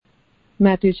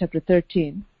Matthew chapter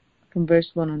 13, from verse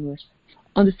 1 onwards.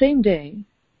 On the same day,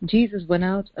 Jesus went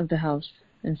out of the house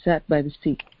and sat by the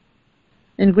sea.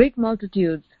 And great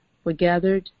multitudes were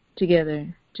gathered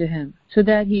together to him, so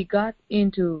that he got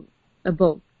into a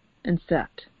boat and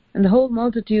sat. And the whole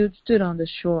multitude stood on the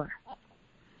shore.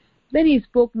 Then he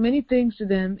spoke many things to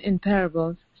them in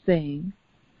parables, saying,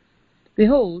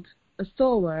 Behold, a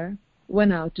sower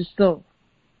went out to sow.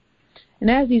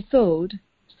 And as he sowed,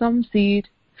 some seed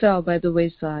fell by the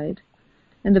wayside,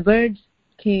 and the birds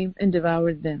came and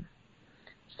devoured them.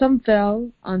 Some fell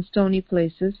on stony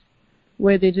places,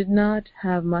 where they did not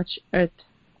have much earth.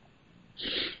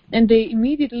 And they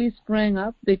immediately sprang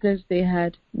up, because they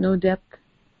had no depth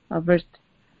of earth.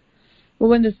 But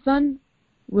when the sun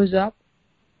was up,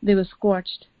 they were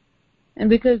scorched, and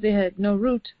because they had no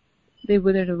root, they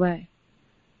withered away.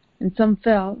 And some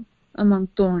fell among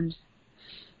thorns,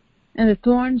 and the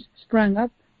thorns sprang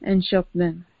up and choked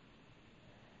them.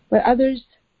 But others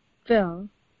fell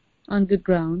on good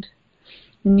ground,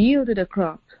 and yielded a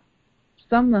crop,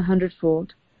 some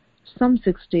 100-fold, some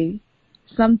 60,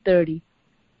 some 30.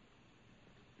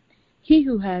 He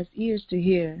who has ears to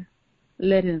hear,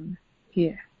 let him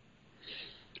hear.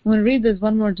 I'm going to read this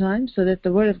one more time so that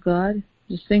the Word of God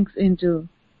just sinks into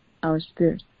our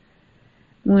spirit.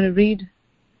 I'm going to read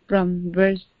from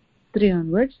verse 3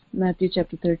 onwards, Matthew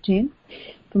chapter 13,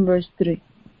 from verse 3.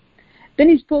 Then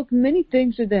he spoke many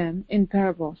things to them in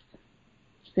parables,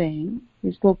 saying,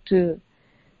 he spoke to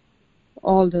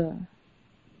all the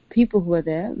people who were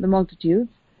there, the multitudes.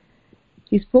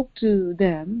 He spoke to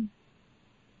them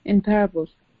in parables.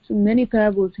 So many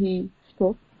parables he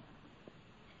spoke.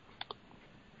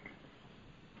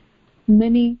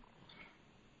 Many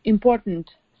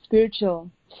important spiritual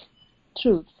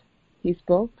truths he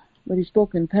spoke, but he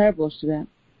spoke in parables to them.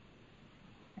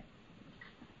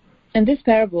 And this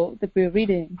parable that we're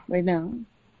reading right now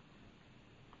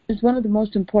is one of the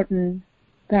most important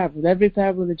parables. Every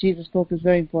parable that Jesus spoke is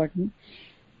very important,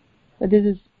 but this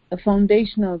is a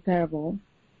foundational parable,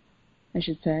 I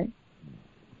should say,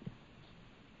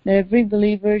 that every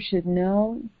believer should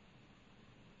know,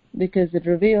 because it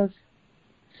reveals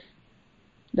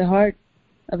the heart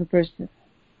of a person.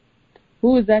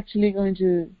 Who is actually going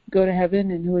to go to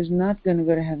heaven and who is not going to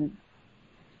go to heaven.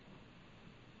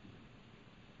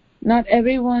 Not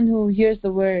everyone who hears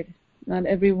the word, not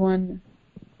everyone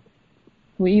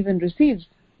who even receives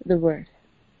the word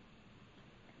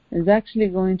is actually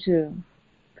going to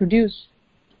produce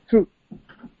fruit.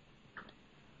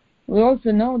 We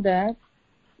also know that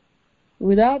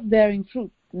without bearing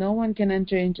fruit, no one can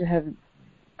enter into heaven.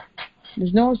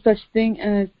 There's no such thing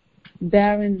as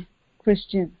barren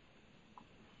Christian.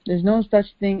 There's no such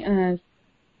thing as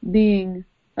being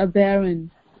a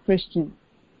barren Christian.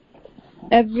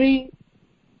 Every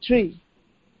tree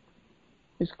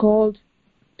is called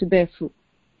to bear fruit.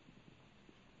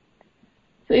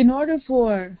 So in order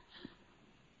for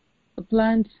a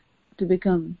plant to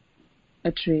become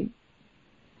a tree,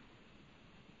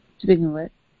 to begin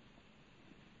with,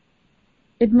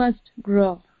 it must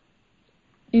grow.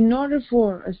 In order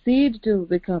for a seed to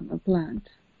become a plant,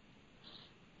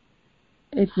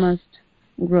 it must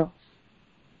grow.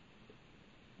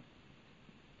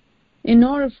 In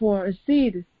order for a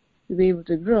seed to be able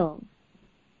to grow,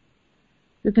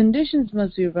 the conditions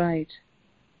must be right.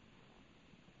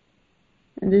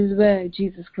 And this is where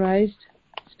Jesus Christ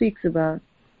speaks about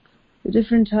the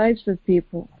different types of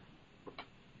people,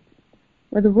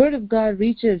 where the Word of God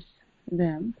reaches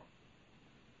them,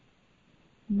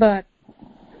 but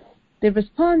their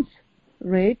response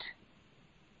rate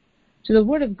to the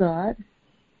Word of God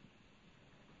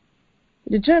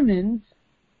determines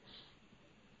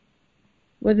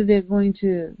whether they're going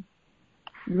to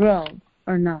grow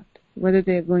or not, whether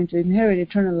they're going to inherit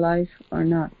eternal life or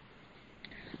not.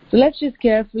 So let's just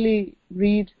carefully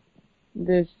read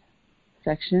this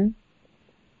section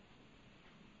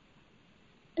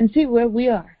and see where we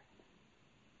are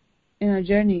in our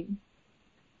journey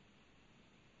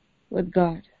with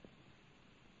God.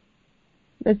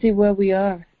 Let's see where we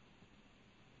are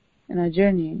in our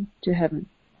journey to heaven.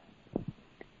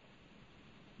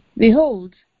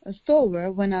 Behold, a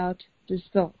sower went out to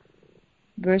sow.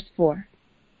 Verse 4.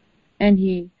 And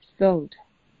he sowed.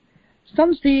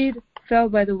 Some seed fell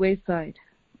by the wayside.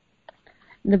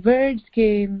 The birds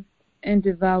came and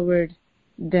devoured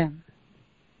them.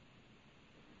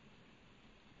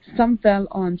 Some fell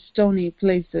on stony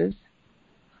places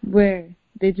where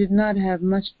they did not have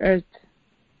much earth.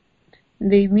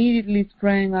 They immediately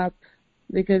sprang up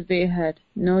because they had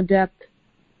no depth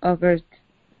of earth.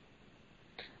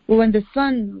 But when the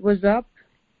sun was up,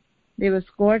 they were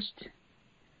scorched,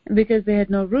 and because they had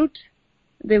no root,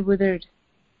 they withered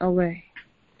away.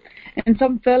 And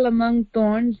some fell among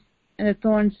thorns, and the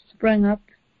thorns sprang up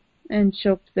and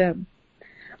choked them.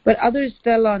 But others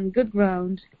fell on good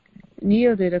ground and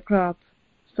yielded a crop,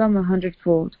 some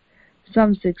 100-fold,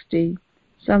 some 60,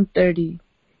 some 30.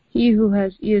 He who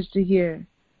has ears to hear,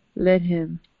 let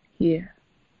him hear.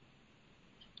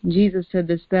 Jesus said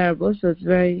this parable, so it's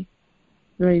very,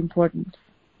 very important.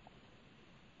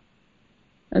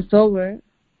 A sower,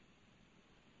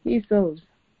 he sows.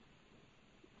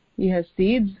 He has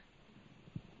seeds,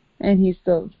 and he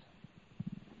sows.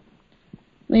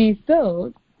 When he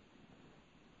sowed,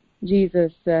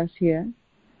 Jesus says here,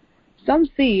 some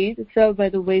seed fell by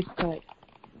the wayside.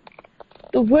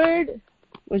 The word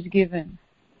was given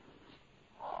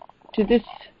to this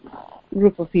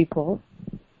group of people,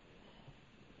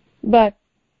 but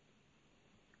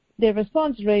their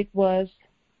response rate was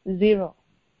 0.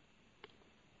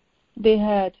 They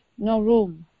had no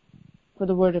room for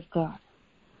the word of God.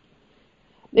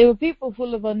 They were people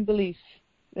full of unbelief.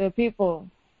 They were people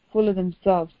full of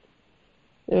themselves.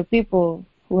 They were people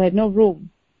who had no room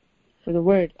for the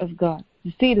word of God.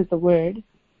 The seed is the word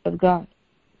of God.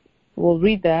 We'll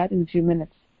read that in a few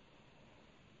minutes.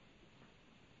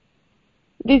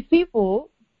 These people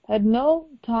had no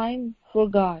time for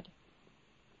God.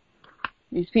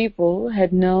 These people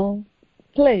had no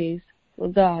place for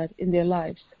God in their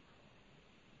lives.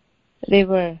 They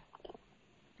were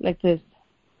like this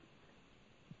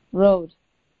road,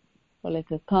 or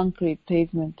like a concrete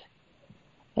pavement,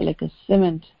 or like a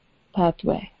cement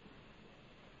pathway.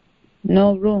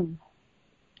 No room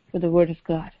for the word of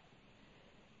God.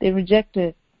 They reject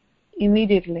it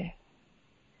immediately.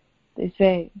 They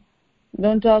say,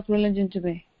 don't talk religion to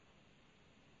me.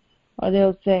 Or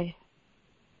they'll say,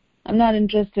 I'm not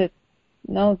interested.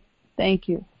 No, thank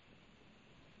you.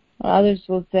 Or others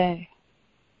will say,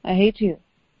 I hate you.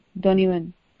 Don't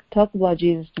even talk about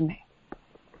Jesus to me.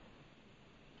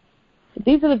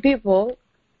 These are the people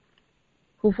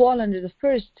who fall under the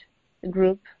first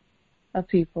group of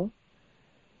people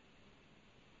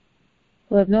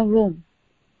who have no room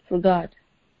for God,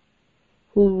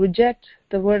 who reject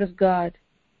the word of God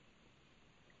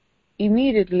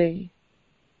immediately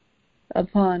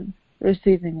upon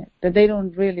receiving it, that they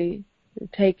don't really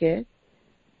take it,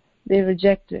 they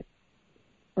reject it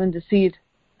when the seed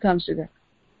comes to them.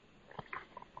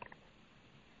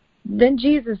 Then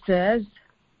Jesus says,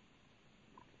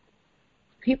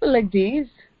 people like these,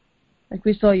 like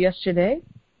we saw yesterday,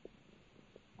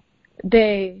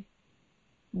 they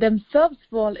themselves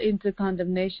fall into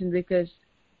condemnation because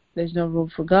there's no room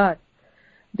for God.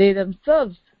 They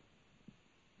themselves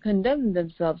condemn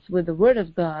themselves with the word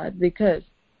of God because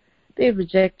they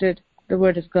rejected the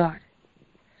word of God.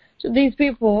 So these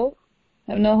people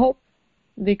have no hope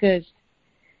because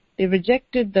they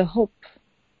rejected the hope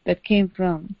that came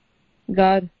from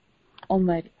God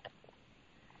Almighty.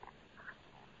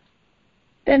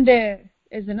 Then there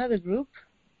is another group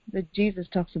that Jesus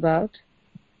talks about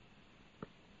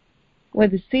where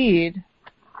the seed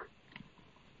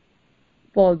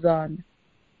falls on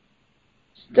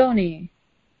stony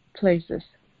places.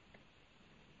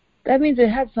 That means it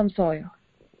had some soil.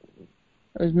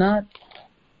 It was not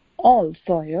all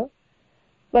soil,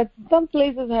 but some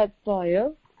places had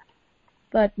soil,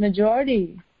 but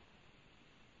majority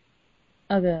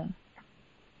of the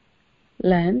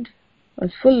land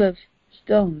was full of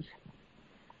stones.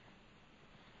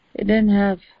 It didn't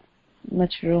have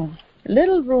much room.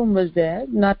 Little room was there,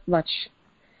 not much.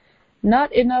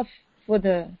 Not enough for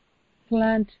the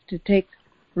plant to take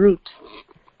root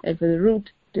and for the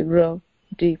root to grow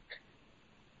deep.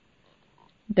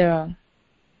 There are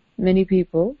many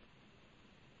people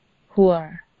who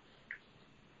are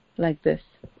like this.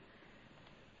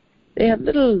 They have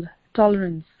little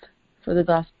tolerance for the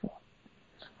gospel.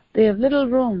 They have little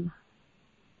room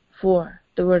for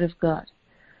the word of God.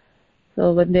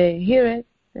 So when they hear it,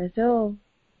 they say, oh,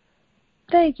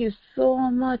 thank you so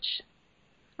much.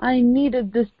 I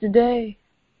needed this today.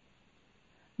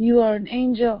 You are an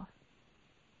angel.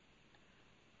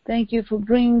 Thank you for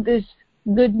bringing this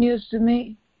good news to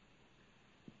me.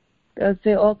 They'll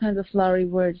say all kinds of flowery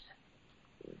words.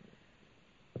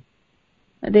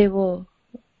 And they will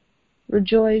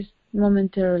rejoice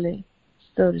momentarily,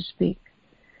 so to speak.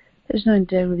 There's no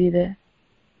integrity there.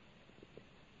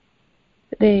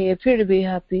 They appear to be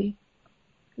happy,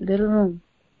 little room,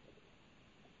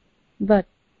 but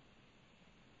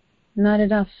not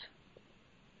enough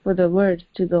for the word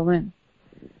to go in.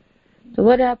 So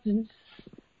what happens?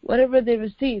 Whatever they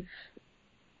receive,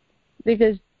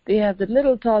 because they have the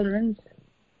little tolerance,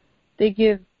 they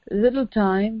give little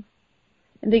time,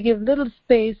 and they give little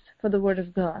space for the word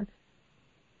of God.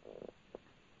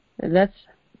 that's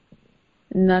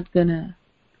not gonna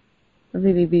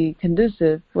really be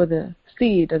conducive for the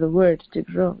seed or the word to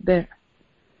grow there.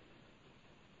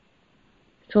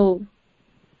 So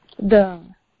the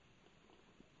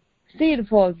seed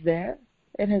falls there.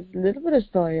 It has a little bit of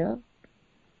soil,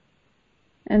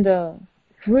 and the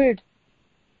word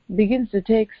begins to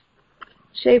take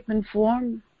shape and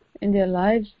form in their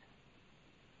lives.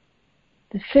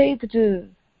 The faith to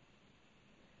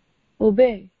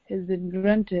obey has been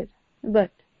granted,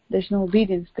 but there's no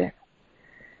obedience there.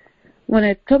 When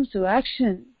it comes to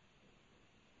action,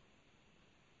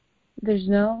 there's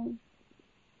no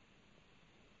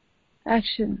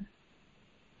action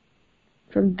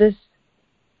from this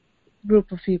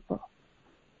group of people,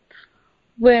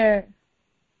 where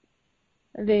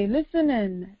they listen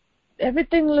and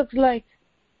everything looks like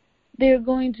they're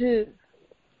going to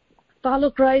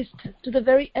follow Christ to the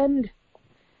very end.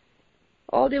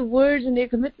 All their words and their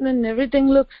commitment, everything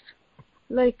looks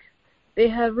like they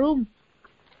have room.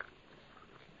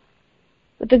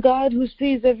 But the God who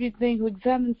sees everything, who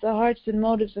examines the hearts and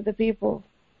motives of the people,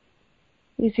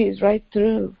 He sees right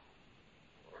through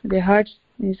their hearts,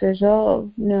 and He says,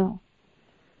 oh, no.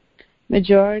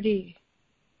 Majority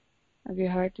of your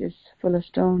heart is full of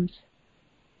stones.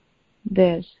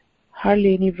 There's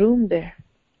hardly any room there.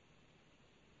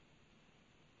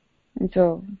 And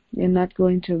so you're not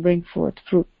going to bring forth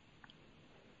fruit.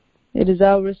 It is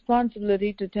our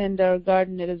responsibility to tend our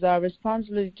garden. It is our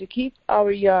responsibility to keep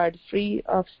our yard free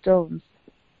of stones.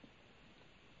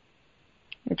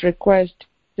 It requires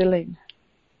tilling.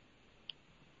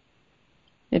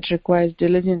 It requires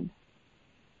diligent,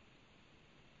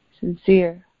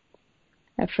 sincere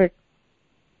effort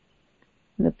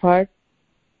on the part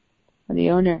of the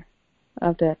owner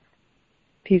of that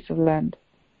piece of land.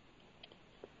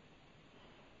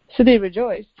 So they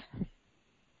rejoiced.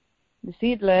 The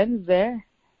seed lands there,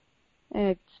 and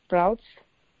it sprouts.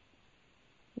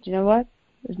 But you know what?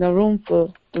 There's no room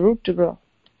for the root to grow.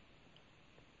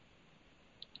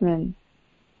 When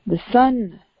the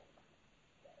sun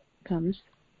comes,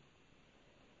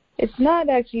 it's not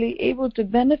actually able to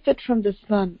benefit from the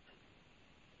sun.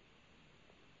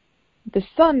 The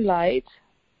sunlight,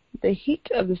 the heat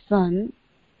of the sun,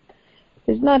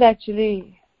 is not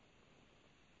actually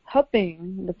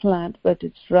helping the plant, but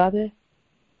it's rather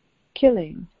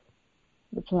killing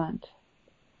the plant.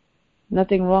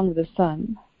 Nothing wrong with the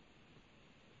sun.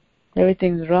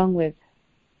 Everything's wrong with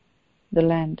the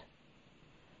land,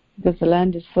 because the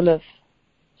land is full of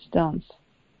stones,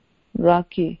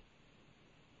 rocky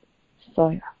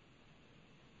soil.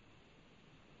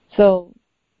 So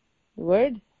the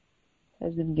word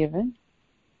has been given.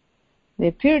 They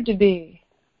appear to be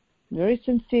very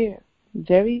sincere,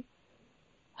 very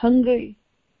hungry,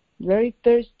 very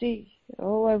thirsty.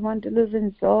 Oh, I want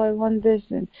deliverance. Oh, I want this.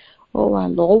 And oh,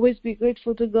 I'll always be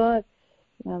grateful to God.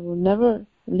 And I will never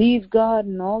leave God.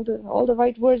 And all the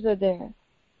right words are there.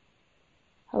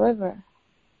 However,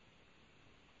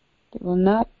 they will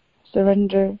not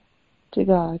surrender to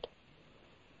God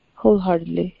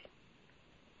wholeheartedly.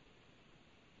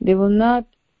 They will not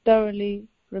thoroughly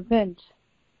repent.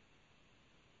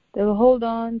 They will hold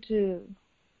on to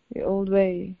the old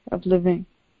way of living.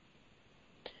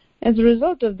 As a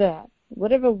result of that,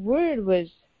 whatever word was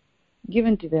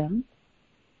given to them,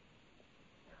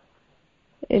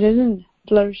 it doesn't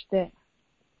flourish there.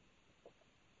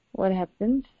 What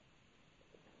happens?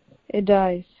 It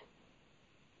dies.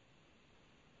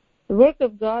 The work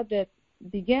of God that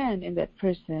began in that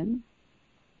person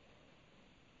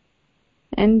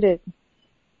ended.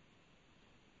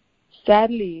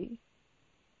 Sadly,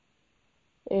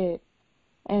 it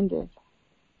ended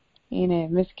in a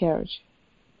miscarriage.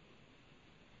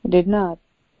 It did not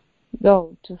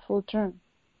go to full term.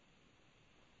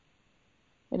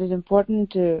 It is important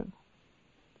to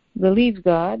believe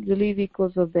God. Believe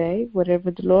equals obey. Whatever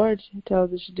the Lord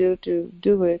tells us to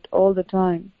do it all the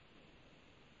time.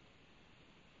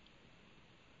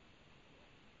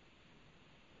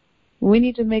 We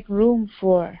need to make room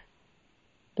for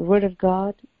the Word of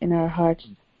God in our hearts.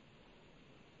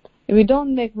 If we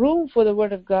don't make room for the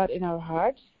Word of God in our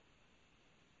hearts,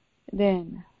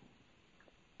 then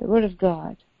the Word of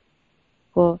God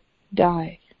will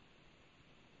die.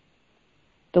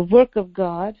 The work of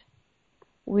God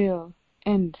will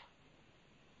end.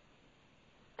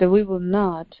 That we will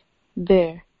not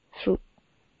bear fruit.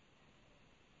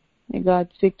 May God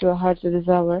speak to our hearts at this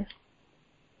hour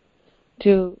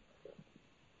to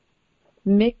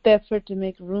make the effort to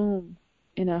make room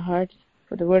in our hearts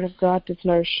for the Word of God to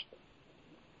flourish.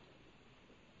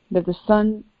 That the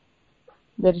sun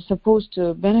that is supposed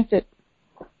to benefit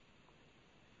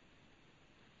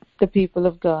the people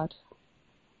of God.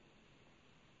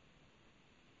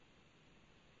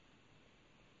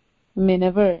 We may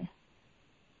never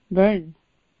burn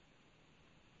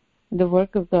the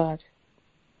work of God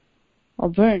or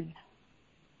burn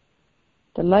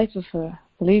the life of a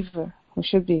believer who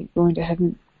should be going to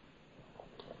heaven.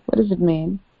 What does it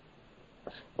mean?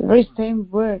 The very same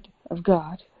word of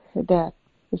God that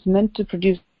is meant to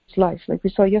produce life, like we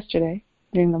saw yesterday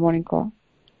during the morning call.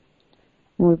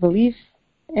 When we believe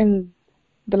in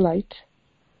the light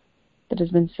that has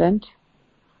been sent,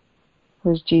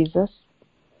 who is Jesus,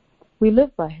 we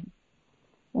live by Him.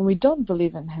 When we don't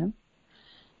believe in Him,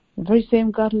 the very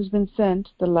same God who's been sent,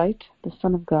 the light, the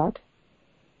Son of God,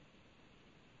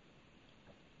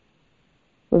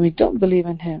 when we don't believe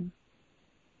in Him,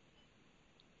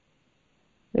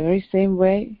 the very same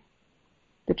way,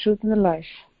 the truth and the life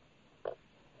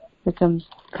becomes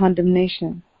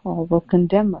condemnation, or will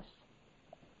condemn us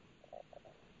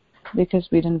because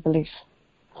we didn't believe.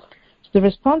 So the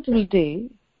responsibility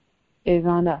is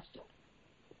on us.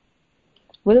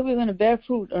 Whether we're going to bear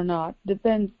fruit or not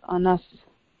depends on us.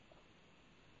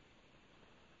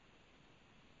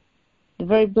 The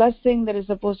very blessing that is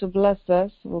supposed to bless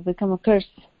us will become a curse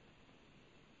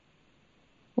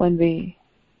when we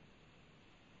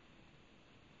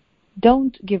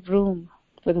don't give room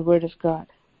for the Word of God.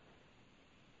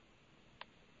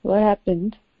 What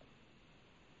happened?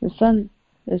 The sun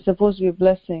is supposed to be a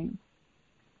blessing.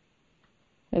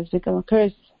 Has become a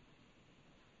curse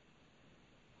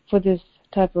for this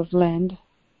type of land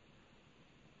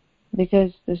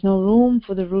because there's no room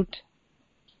for the root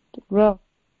to grow.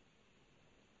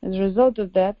 As a result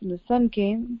of that, when the sun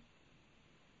came,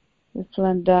 the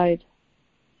plant died.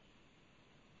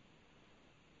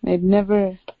 May it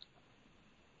never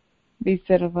be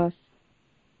said of us.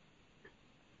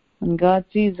 When God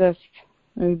sees us,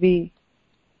 it will be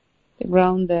the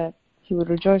ground that He would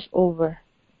rejoice over,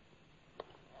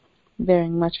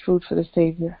 bearing much fruit for the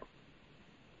Savior.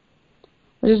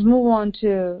 We'll just move on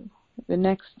to the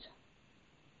next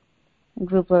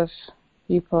group of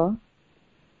people.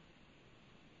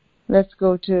 Let's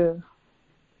go to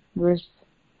verse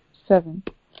 7.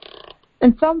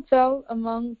 And some fell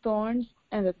among thorns,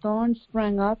 and the thorns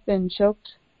sprang up and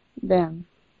choked them.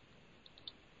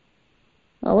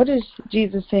 Now, what is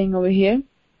Jesus saying over here?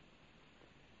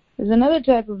 There's another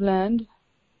type of land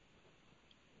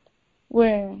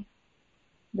where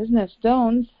it doesn't have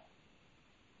stones,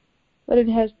 but it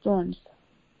has thorns.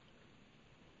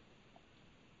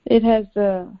 It has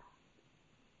the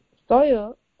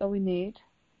soil that we need.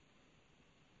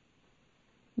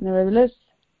 Nevertheless,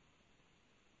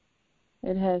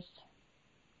 it has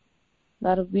a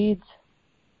lot of weeds.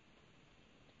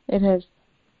 It has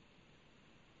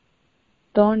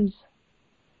thorns.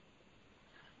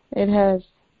 It has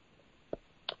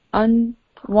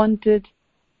unwanted,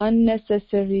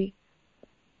 unnecessary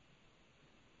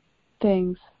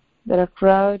things that are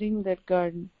crowding that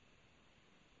garden.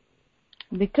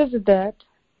 Because of that,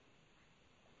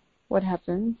 what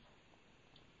happens?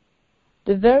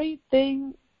 The very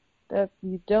thing that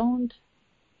you don't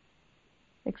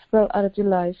expel out of your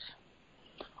life,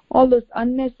 all those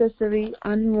unnecessary,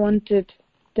 unwanted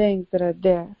things that are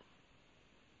there,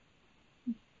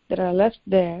 that are left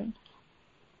there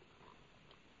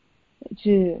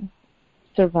to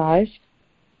survive,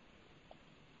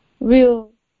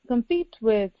 will compete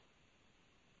with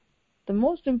the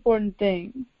most important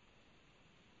thing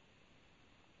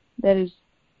that is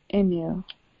in you,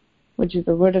 which is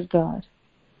the Word of God.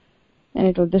 And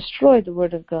it will destroy the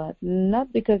Word of God,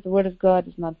 not because the Word of God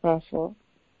is not powerful,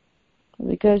 but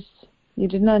because you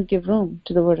did not give room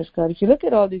to the Word of God. If you look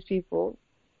at all these people,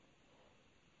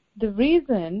 the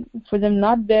reason for them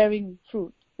not bearing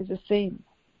fruit is the same.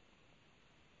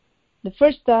 The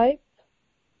first type,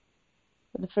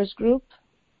 the first group,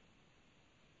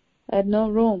 had no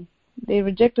room. They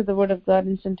rejected the Word of God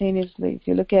instantaneously. If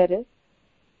you look at it,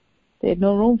 they had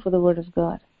no room for the Word of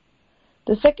God.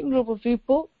 The second group of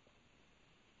people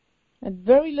had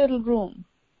very little room.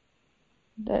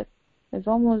 That is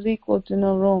almost equal to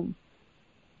no room,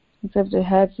 except they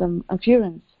had some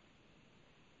appearance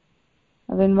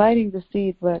of inviting the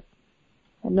seed, but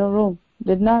had no room,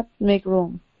 did not make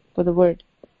room for the Word.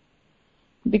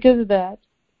 Because of that,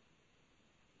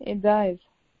 it dies.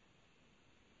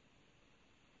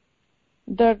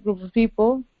 The third group of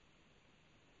people,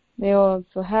 they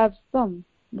also have some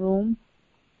room,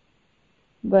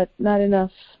 but not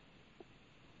enough.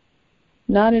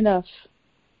 Not enough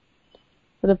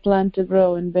for the plant to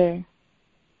grow and bear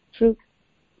fruit.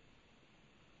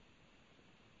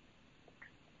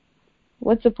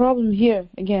 What's the problem here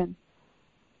again?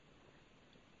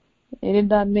 They did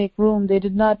not make room. They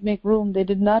did not make room. They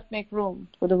did not make room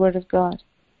for the Word of God.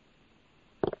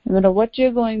 No matter what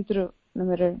you're going through, no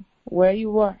matter where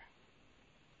you are,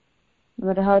 no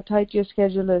matter how tight your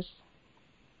schedule is,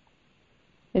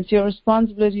 it's your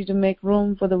responsibility to make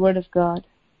room for the Word of God.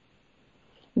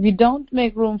 If you don't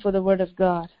make room for the Word of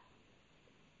God,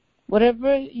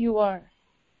 whatever you are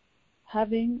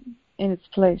having in its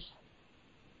place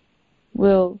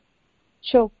will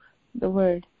choke the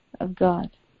Word of God.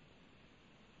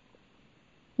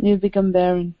 And you'll become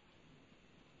barren.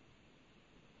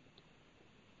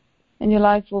 And your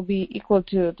life will be equal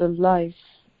to the life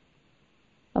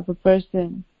of a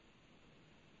person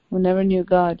who never knew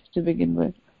God to begin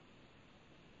with.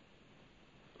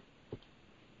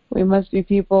 We must be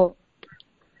people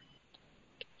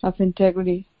of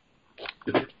integrity.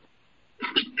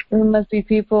 We must be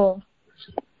people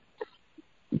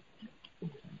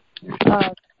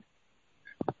of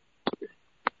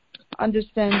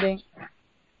understanding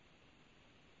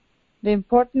the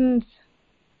importance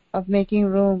of making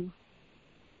room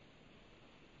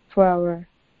for our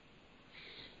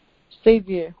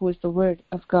Savior, who is the Word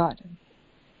of God.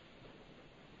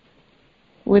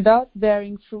 Without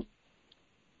bearing fruit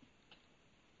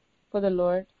for the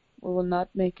Lord, we will not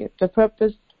make it. The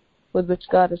purpose with which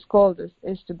God has called us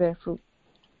is to bear fruit.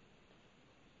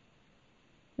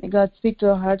 May God speak to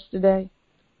our hearts today.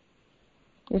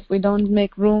 If we don't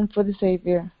make room for the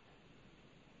Savior,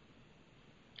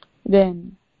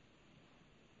 then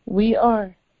we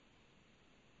are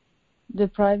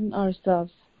depriving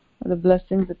ourselves of the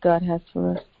blessings that God has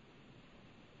for us.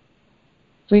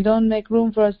 If we don't make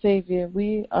room for our Savior,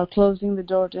 we are closing the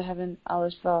door to heaven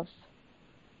ourselves.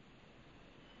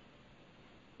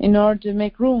 In order to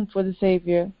make room for the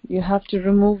Savior, you have to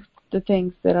remove the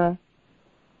things that are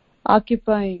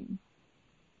occupying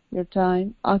your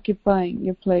time, occupying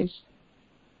your place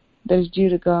that is due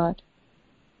to God.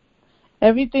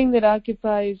 Everything that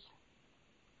occupies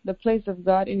the place of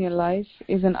God in your life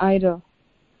is an idol.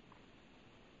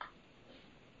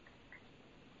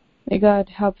 May God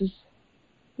help us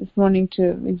this morning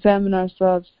to examine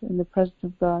ourselves in the presence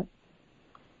of God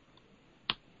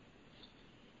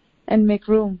and make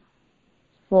room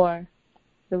for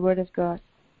the Word of God.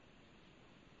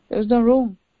 There's no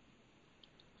room,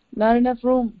 not enough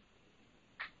room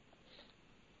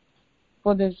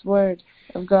for this Word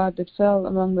of God that fell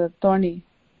among the thorny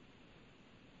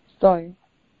soil.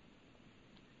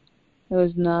 It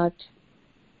was not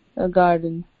a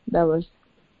garden that was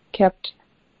kept.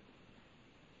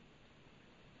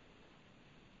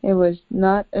 It was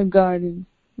not a garden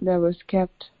that was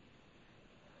kept.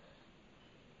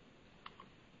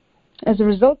 As a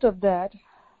result of that,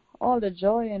 all the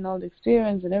joy and all the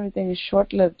experience and everything is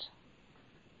short-lived,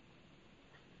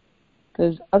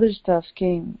 because other stuff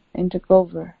came and took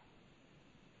over.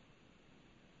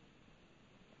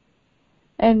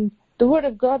 And the Word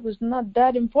of God was not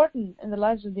that important in the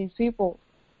lives of these people,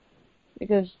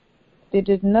 because they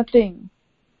did nothing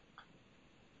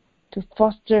to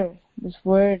foster this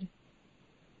Word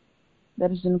that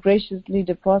has been graciously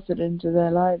deposited into their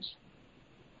lives.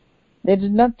 They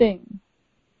did nothing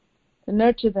to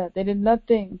nurture that. They did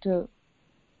nothing to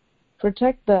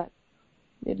protect that.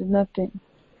 They did nothing.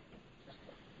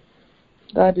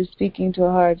 God is speaking to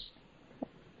our hearts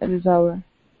at this hour.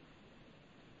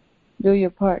 Do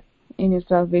your part in your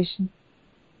salvation.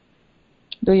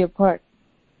 Do your part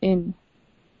in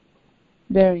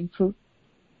bearing fruit.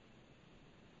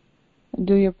 And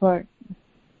do your part.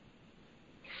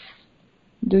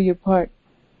 Do your part.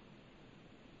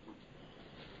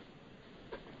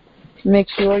 Make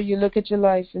sure you look at your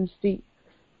life and see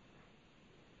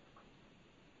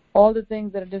all the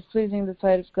things that are displeasing in the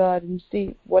sight of God, and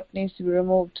see what needs to be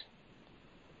removed,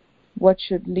 what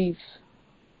should leave.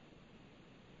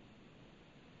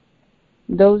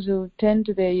 Those who tend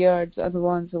to their yards are the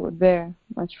ones who would bear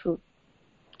much fruit.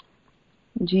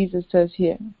 Jesus says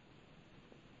here,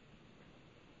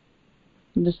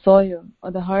 the soil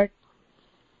or the heart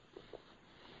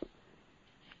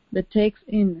that takes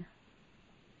in,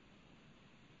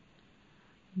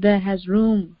 that has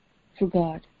room for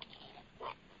God,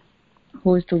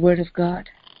 who is the Word of God,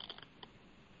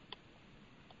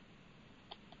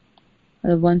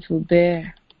 are the ones who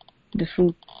bear the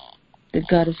fruit that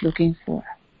God is looking for.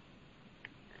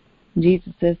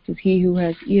 Jesus says that he who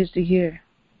has ears to hear,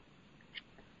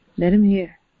 let him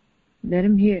hear, let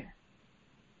him hear,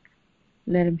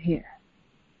 let him hear.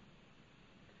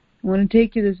 I want to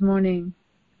take you this morning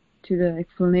to the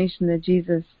explanation that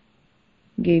Jesus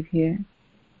gave here.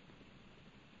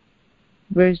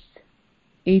 Verse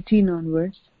 18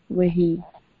 onwards, where he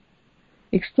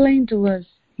explained to us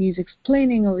He's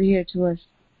explaining over here to us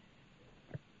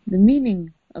the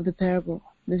meaning of the parable,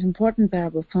 this important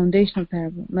parable, foundational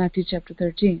parable, Matthew chapter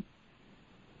 13,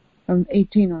 from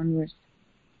 18 onwards.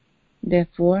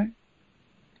 Therefore,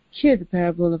 hear the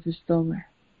parable of the sower.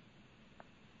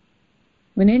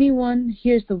 When anyone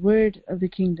hears the word of the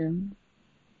kingdom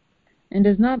and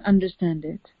does not understand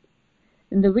it,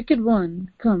 then the wicked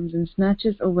one comes and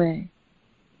snatches away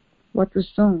what was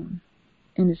sown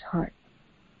in his heart.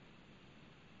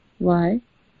 Why?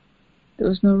 There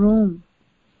was no room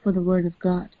for the word of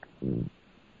God. And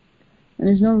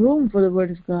there's no room for the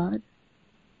word of God.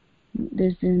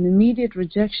 There's an immediate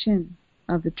rejection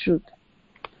of the truth.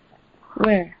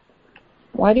 Where?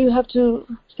 Why do you have to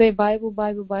say Bible,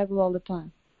 Bible, Bible all the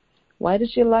time? Why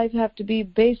does your life have to be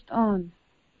based on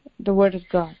the word of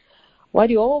God? Why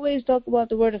do you always talk about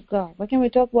the word of God? Why can't we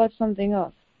talk about something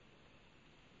else?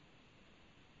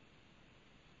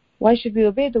 Why should we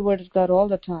obey the word of God all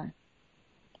the time?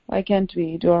 Why can't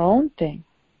we do our own thing?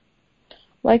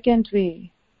 Why can't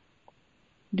we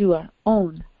do our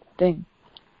own thing?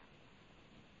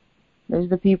 There's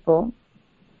the people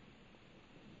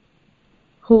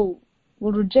who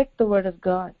will reject the word of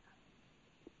God,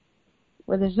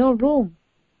 where there's no room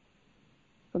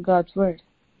for God's word.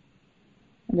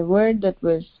 And the word that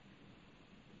was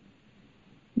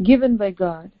given by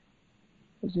God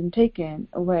has been taken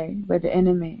away by the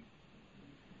enemy.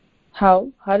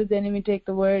 How? How did the enemy take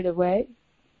the word away?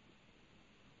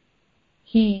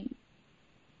 He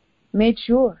made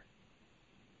sure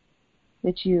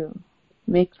that you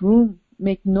make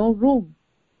no room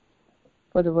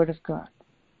for the word of God.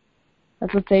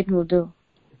 That's what Satan will do.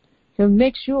 He'll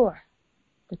make sure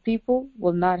the people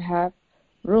will not have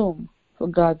room for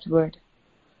God's word.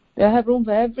 They'll have room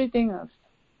for everything else.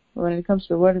 But when it comes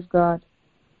to the word of God,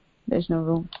 there's no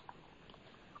room.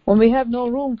 When we have no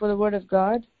room for the word of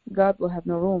God, God will have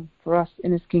no room for us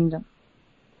in his kingdom.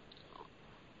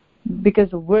 Because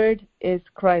the word is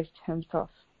Christ himself.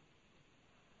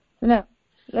 So now,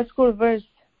 let's go to verse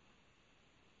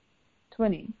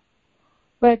 20.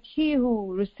 But he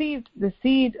who received the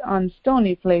seed on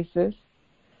stony places,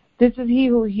 this is he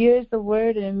who hears the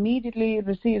word and immediately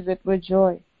receives it with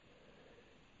joy.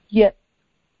 Yet,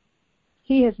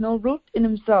 he has no root in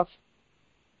himself,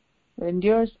 but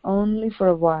endures only for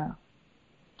a while.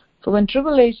 For when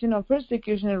tribulation or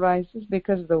persecution arises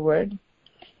because of the word,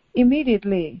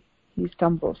 immediately he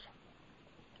stumbles.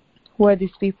 Who are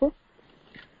these people?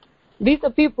 These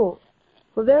are people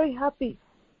who are very happy.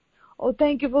 Oh,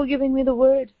 thank you for giving me the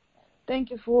word.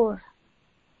 Thank you for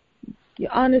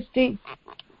your honesty.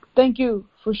 Thank you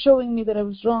for showing me that I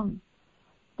was wrong.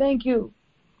 Thank you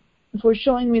for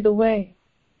showing me the way.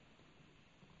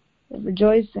 They're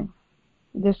rejoicing.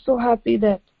 They're so happy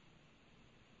that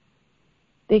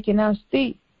they can now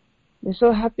see. They're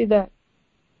so happy that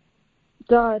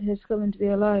God has come into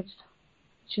their lives.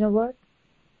 But you know what?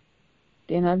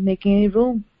 They're not making any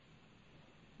room.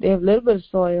 They have a little bit of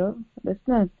soil. That's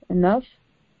not enough.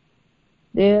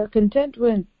 They are content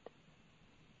with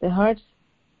their hearts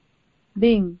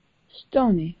being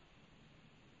stony.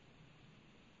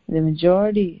 The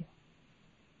majority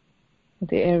of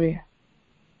the area.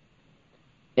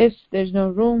 If there's no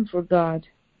room for God,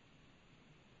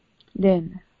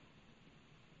 then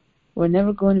we're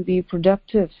never going to be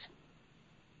productive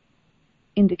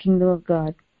in the kingdom of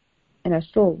God, and our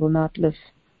soul will not live.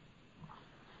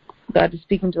 God is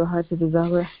speaking to our hearts at this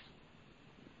hour.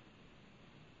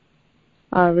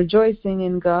 Our rejoicing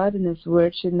in God and his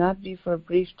word should not be for a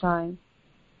brief time.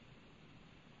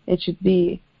 It should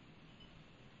be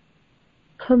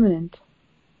permanent.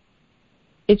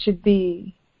 It should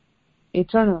be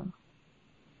eternal.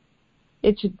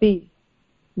 It should be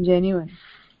genuine.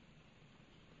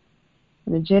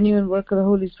 And the genuine work of the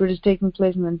Holy Spirit is taking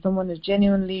place, and when someone has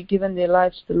genuinely given their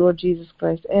lives to the Lord Jesus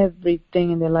Christ,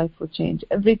 everything in their life will change.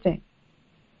 Everything.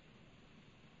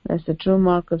 That's the true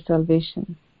mark of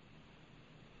salvation.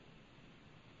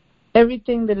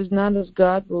 Everything that is not of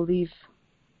God will leave.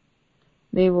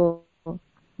 They will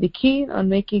be keen on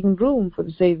making room for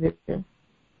the Savior,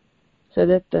 so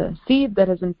that the seed that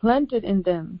has been planted in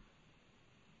them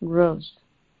grows.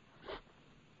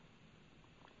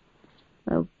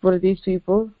 Now, what are these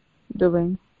people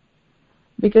doing?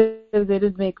 Because they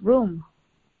didn't make room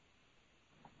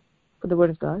for the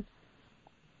Word of God.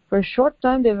 For a short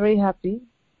time, they're very happy.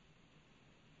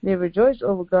 They rejoice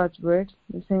over God's Word.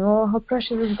 They're saying, oh, how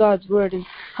precious is God's Word, and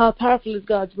how powerful is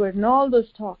God's Word, and all this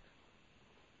talk.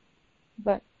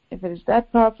 But if it is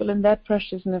that powerful and that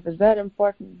precious, and if it's that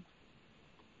important,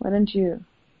 why don't you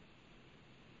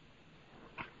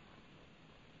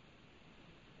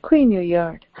clean your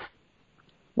yard?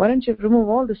 Why don't you remove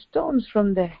all the stones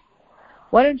from there?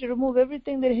 Why don't you remove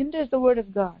everything that hinders the Word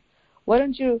of God? Why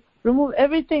don't you remove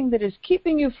everything that is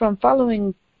keeping you from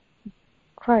following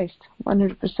Christ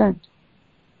 100%?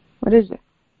 What is it?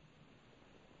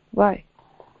 Why?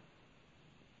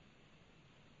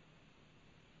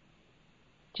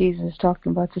 Jesus is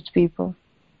talking about such people.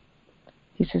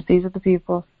 He says, these are the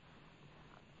people.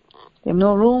 They have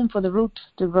no room for the root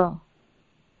to grow.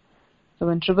 So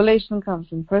when tribulation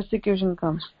comes, when persecution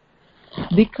comes,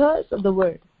 because of the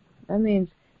Word, that means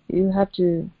you have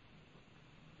to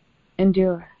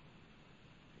endure.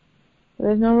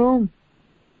 There's no room.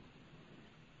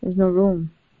 There's no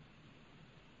room.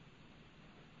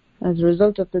 As a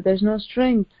result of that, there's no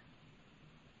strength.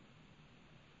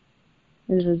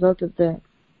 As a result of that,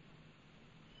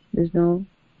 there's no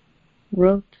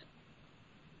growth.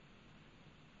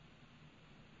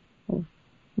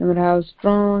 No matter how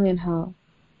strong and how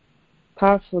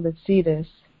powerful that seed is,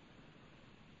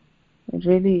 it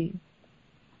really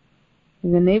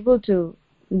is unable to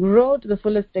grow to the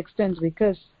fullest extent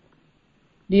because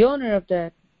the owner of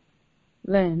that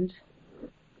land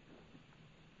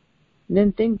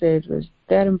didn't think that it was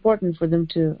that important for them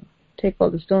to take all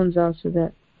the stones out so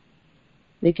that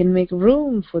they can make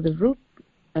room for the root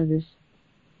of this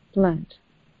plant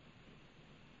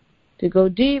to go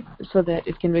deep so that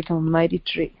it can become a mighty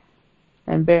tree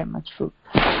and bear much fruit.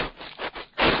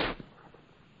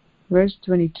 Verse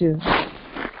 22.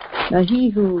 Now he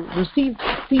who receives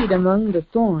seed among the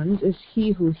thorns is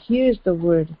he who hears the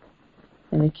word,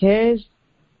 and the cares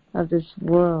of this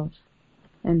world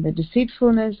and the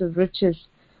deceitfulness of riches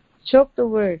choke the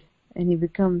word, and he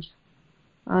becomes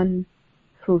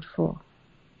unfruitful.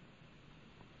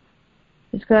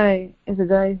 This guy is a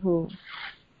guy who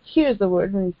hears the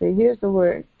word. When you say hears the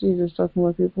word, Jesus is talking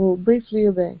about people who briefly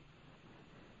obey.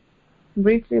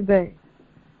 Briefly obey.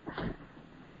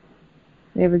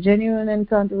 They have a genuine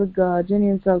encounter with God,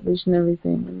 genuine salvation,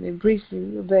 everything, and they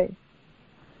briefly obey.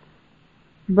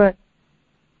 But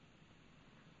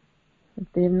if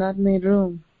they have not made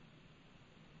room,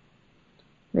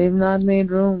 they have not made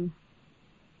room.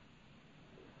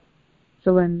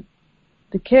 So when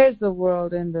the cares of the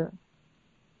world and the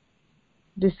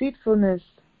deceitfulness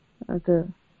of the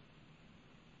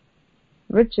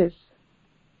riches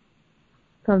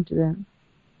come to them,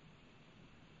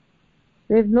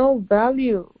 they have no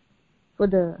value for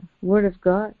the Word of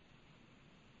God.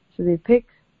 So they pick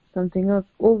something else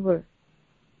over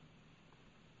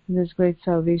this great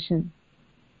salvation,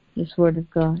 this Word of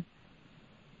God.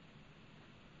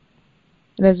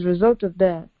 And as a result of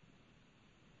that,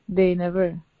 they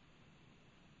never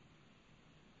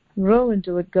grow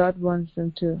into what God wants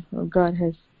them to, or God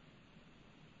has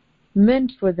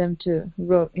meant for them to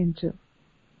grow into.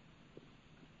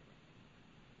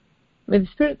 May the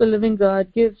Spirit of the living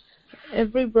God give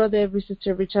every brother, every sister,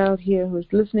 every child here who is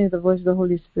listening to the voice of the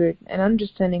Holy Spirit an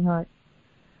understanding heart,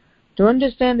 to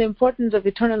understand the importance of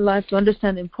eternal life, to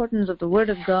understand the importance of the Word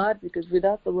of God, because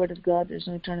without the Word of God there is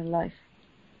no eternal life.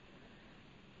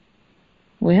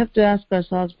 We have to ask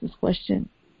ourselves this question: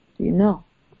 do you know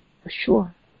for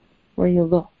sure where you'll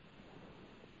go?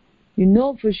 You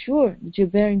know for sure that you're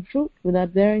bearing fruit.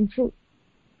 Without bearing fruit,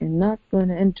 you're not going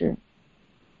to enter.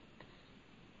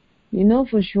 You know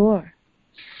for sure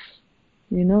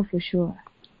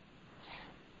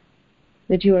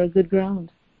that you are a good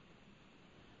ground.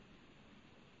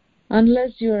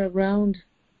 Unless you are a ground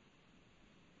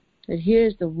that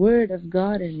hears the Word of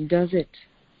God and does it,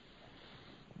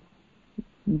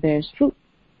 bears fruit,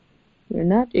 you're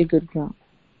not a good ground.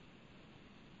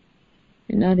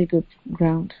 You're not a good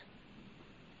ground.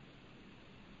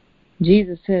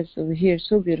 Jesus says over here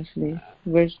so beautifully,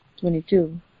 verse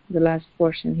 22, the last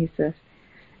portion, he says,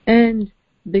 and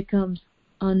becomes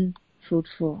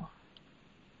unfruitful.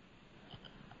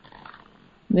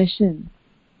 Mission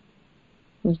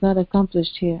was not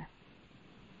accomplished here.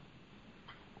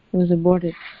 It was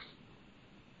aborted.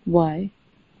 Why?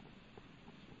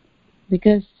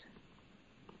 Because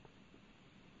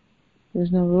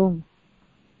there's no room.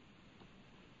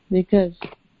 Because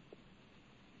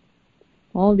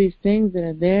all these things that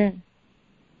are there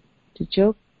to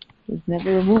choke was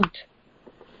never removed.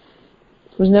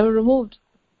 It was never removed.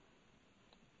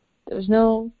 There was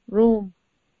no room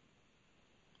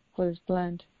for this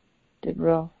plant to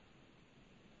grow.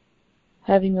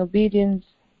 Having obedience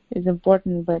is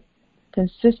important, but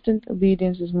consistent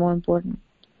obedience is more important.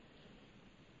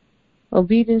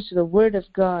 Obedience to the Word of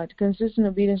God, consistent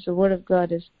obedience to the Word of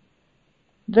God is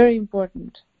very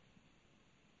important.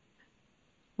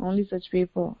 Only such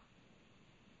people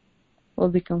will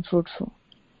become fruitful.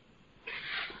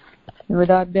 And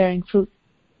without bearing fruit,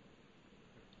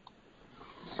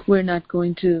 we're not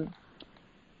going to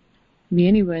be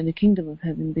anywhere in the kingdom of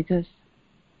heaven, because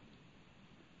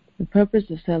the purpose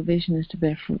of salvation is to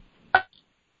bear fruit.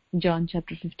 John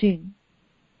chapter 15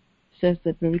 says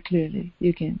that very clearly.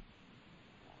 You can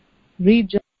read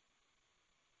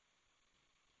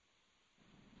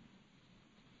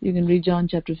John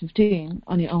chapter 15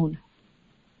 on your own.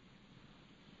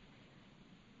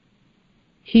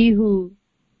 He who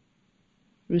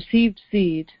received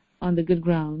seed on the good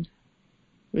ground,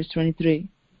 verse 23,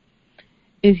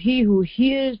 is he who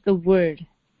hears the word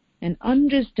and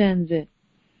understands it,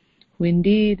 who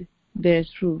indeed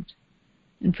bears fruit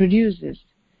and produces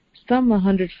some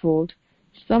 100-fold,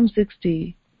 some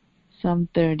 60, some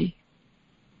 30.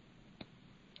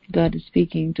 God is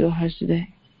speaking to our hearts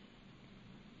today.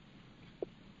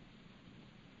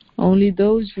 Only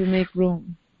those who make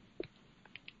room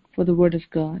for the Word of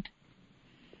God,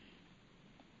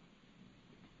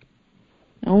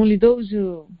 only those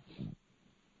who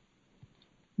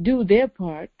do their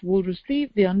part will receive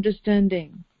the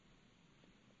understanding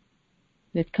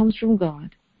that comes from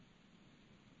God,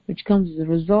 which comes as a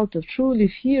result of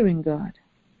truly fearing God.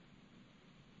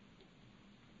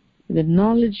 The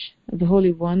knowledge of the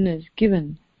Holy One is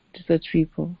given to such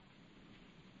people.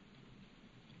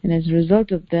 And as a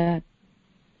result of that,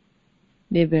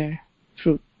 they bear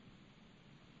fruit.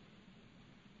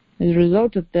 As a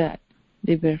result of that,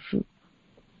 they bear fruit.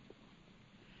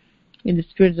 In the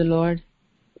Spirit of the Lord,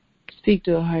 speak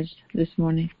to our hearts this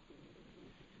morning.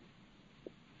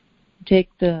 Take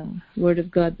the Word of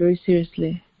God very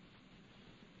seriously.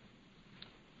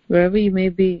 Wherever you may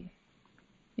be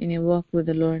in your walk with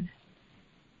the Lord,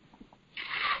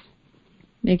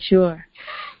 make sure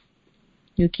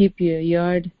you keep your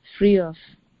yard free of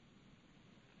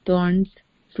thorns,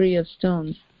 free of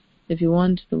stones, if you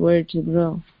want the Word to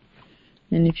grow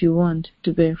and if you want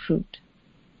to bear fruit.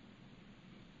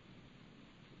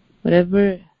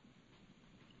 Whatever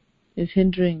is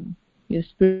hindering your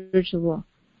spiritual walk,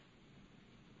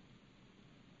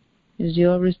 it is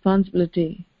your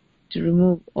responsibility to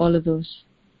remove all of those.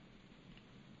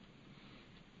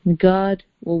 And God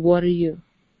will water you.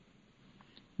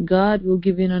 God will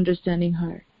give you an understanding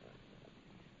heart.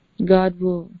 God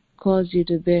will cause you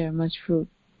to bear much fruit.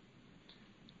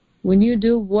 When you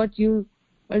do what you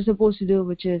are supposed to do,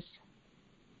 which is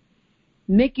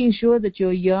making sure that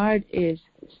your yard is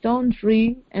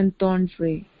stone-free and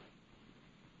thorn-free,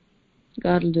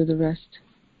 God will do the rest.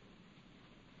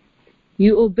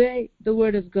 You obey the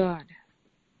Word of God,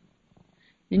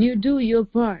 and you do your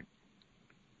part,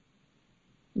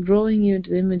 growing you into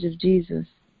the image of Jesus.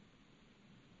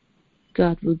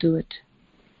 God will do it.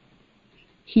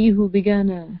 He who began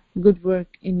a good work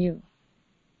in you,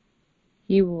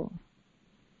 He will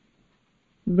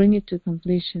bring it to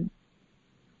completion.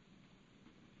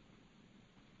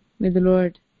 May the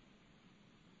Lord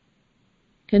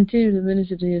continue to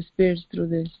minister to your spirits through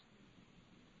this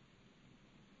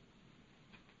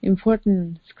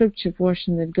important scripture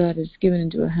portion that God has given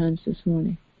into our hands this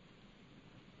morning.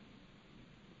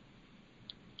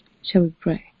 Shall we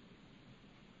pray?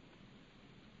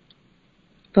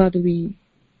 Father, we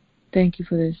thank you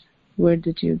for this word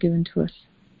that you have given to us.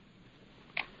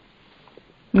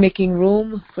 Making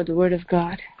room for the Word of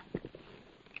God.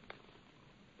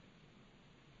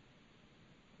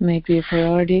 May it be a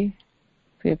priority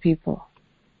for your people.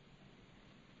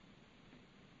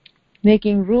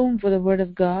 Making room for the Word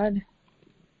of God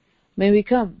may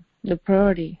become the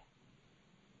priority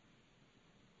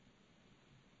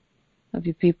of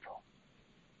your people.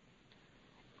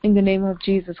 In the name of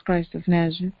Jesus Christ of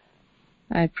Nazareth,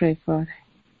 I pray, Father,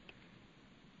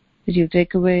 that you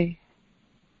take away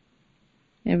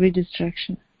every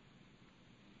distraction.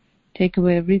 Take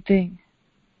away everything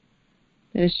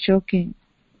that is choking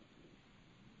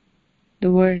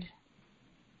the Word.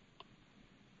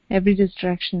 Every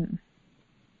distraction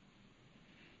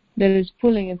that is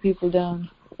pulling your people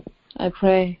down. I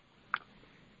pray,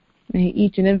 may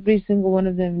each and every single one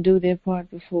of them do their part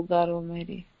before God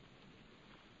Almighty,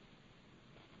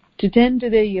 to tend to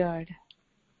their yard,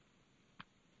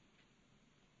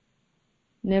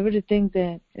 never to think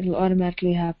that it will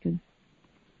automatically happen.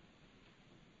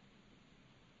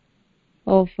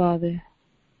 Oh Father,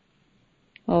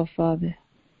 I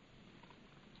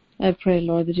pray,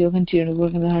 Lord, that you'll continue to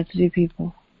work in the hearts of your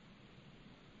people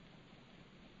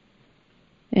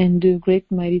and do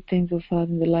great mighty things, oh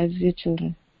Father, in the lives of your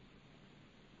children.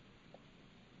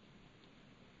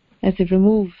 As they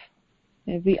remove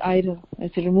every idol,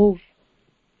 as they remove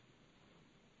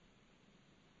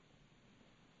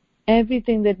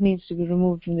everything that needs to be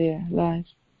removed from their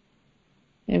lives,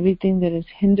 everything that is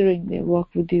hindering their walk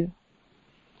with you.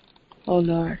 Oh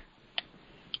Lord,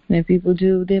 may people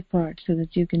do their part so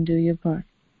that you can do your part.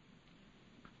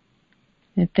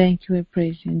 I thank you and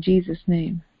praise you in Jesus'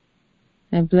 name.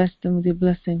 I bless them with your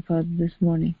blessing, Father, this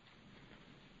morning,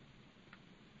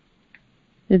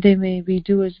 that they may be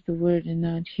doers of the word and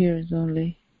not hearers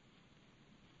only.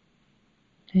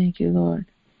 Thank you, Lord.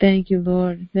 Thank you,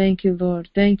 Lord. Thank you, Lord.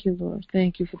 Thank you, Lord.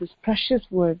 Thank you for this precious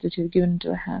word that you've given into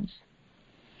our hands.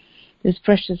 This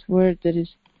precious word that is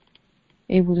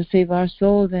able to save our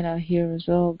souls and our hearers.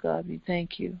 Oh, God, we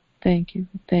thank you. Thank you.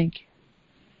 Thank you.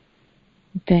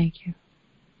 Thank you.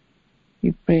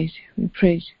 We praise you. We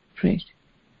praise you. Praise you.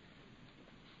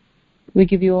 We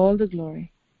give you all the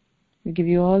glory. We give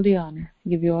you all the honor.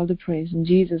 We give you all the praise. In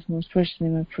Jesus' most precious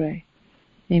name I pray.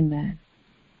 Amen.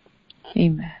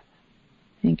 Amen.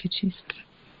 Thank you, Jesus.